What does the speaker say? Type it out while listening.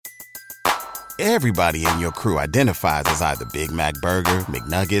Everybody in your crew identifies as either Big Mac Burger,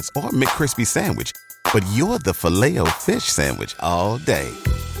 McNuggets, or McCrispy Sandwich. But you're the Filet-O-Fish Sandwich all day.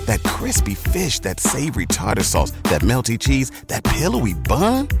 That crispy fish, that savory tartar sauce, that melty cheese, that pillowy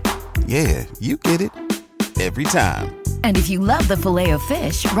bun. Yeah, you get it. Every time. And if you love the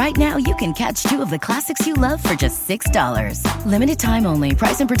Filet-O-Fish, right now you can catch two of the classics you love for just $6. Limited time only.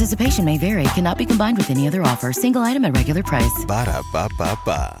 Price and participation may vary. Cannot be combined with any other offer. Single item at regular price.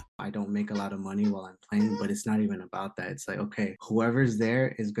 Ba-da-ba-ba-ba. I don't make a lot of money while I'm playing, but it's not even about that. It's like, okay, whoever's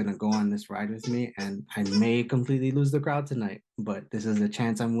there is going to go on this ride with me, and I may completely lose the crowd tonight, but this is a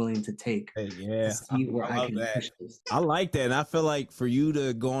chance I'm willing to take. Hey, yeah, to see where I can push this. I like that. And I feel like for you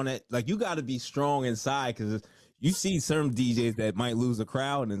to go on it, like you got to be strong inside, because you see some DJs that might lose the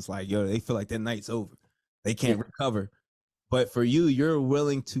crowd and it's like, yo, they feel like that night's over. They can't recover. But for you, you're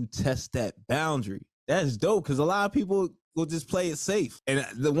willing to test that boundary. That's dope, because a lot of people will just play it safe. And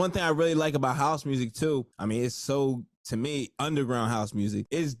the one thing I really like about house music too, I mean, it's so, to me, underground house music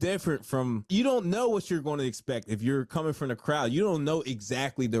is different from, you don't know what you're going to expect. If you're coming from the crowd, you don't know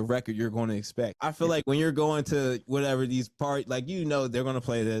exactly the record you're going to expect. I feel like when you're going to whatever these parties, like, you know, they're going to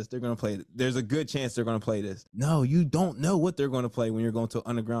play this, they're going to play, there's a good chance they're going to play this. No, you don't know what they're going to play when you're going to an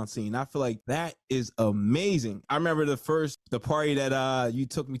underground scene. I feel like that is amazing. I remember the party that you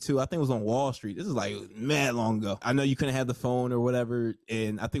took me to, I think it was on Wall Street. This is like mad long ago. I know you couldn't have the phone or whatever,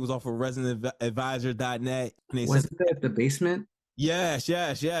 and I think it was off of residentadvisor.net. Was it at the basement? Yes.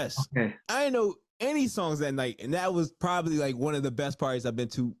 Okay. I didn't know any songs that night, and that was probably like one of the best parties I've been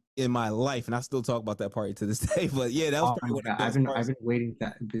to in my life, and I still talk about that party to this day. But yeah, that was probably one of the best I've been waiting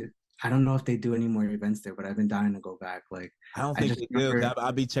that. I don't know if they do any more events there, but I've been dying to go back. Like, I don't think they do.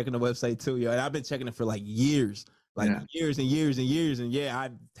 I'll be checking the website too, yo, and I've been checking it for like years. Years and years and years, and yeah, I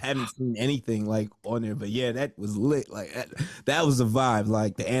haven't seen anything like on there, but yeah, that was lit. Like that was a vibe.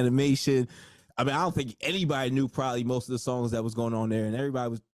 Like the animation. I mean, I don't think anybody knew probably most of the songs that was going on there, and everybody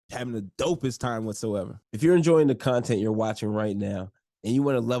was having the dopest time whatsoever. If you're enjoying the content you're watching right now, and you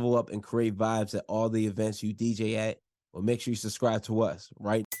want to level up and create vibes at all the events you DJ at, well, make sure you subscribe to us,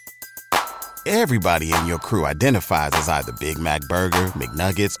 right? Everybody in your crew identifies as either Big Mac Burger,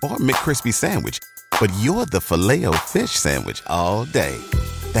 McNuggets, or McCrispy Sandwich. But you're the Filet-O-Fish Sandwich all day.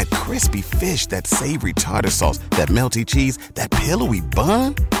 That crispy fish, that savory tartar sauce, that melty cheese, that pillowy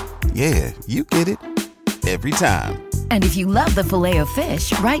bun. Yeah, you get it. Every time. And if you love the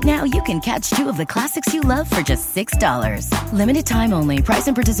Filet-O-Fish, right now you can catch two of the classics you love for just $6. Limited time only. Price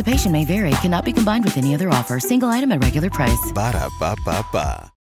and participation may vary. Cannot be combined with any other offer. Single item at regular price. Ba-da-ba-ba-ba.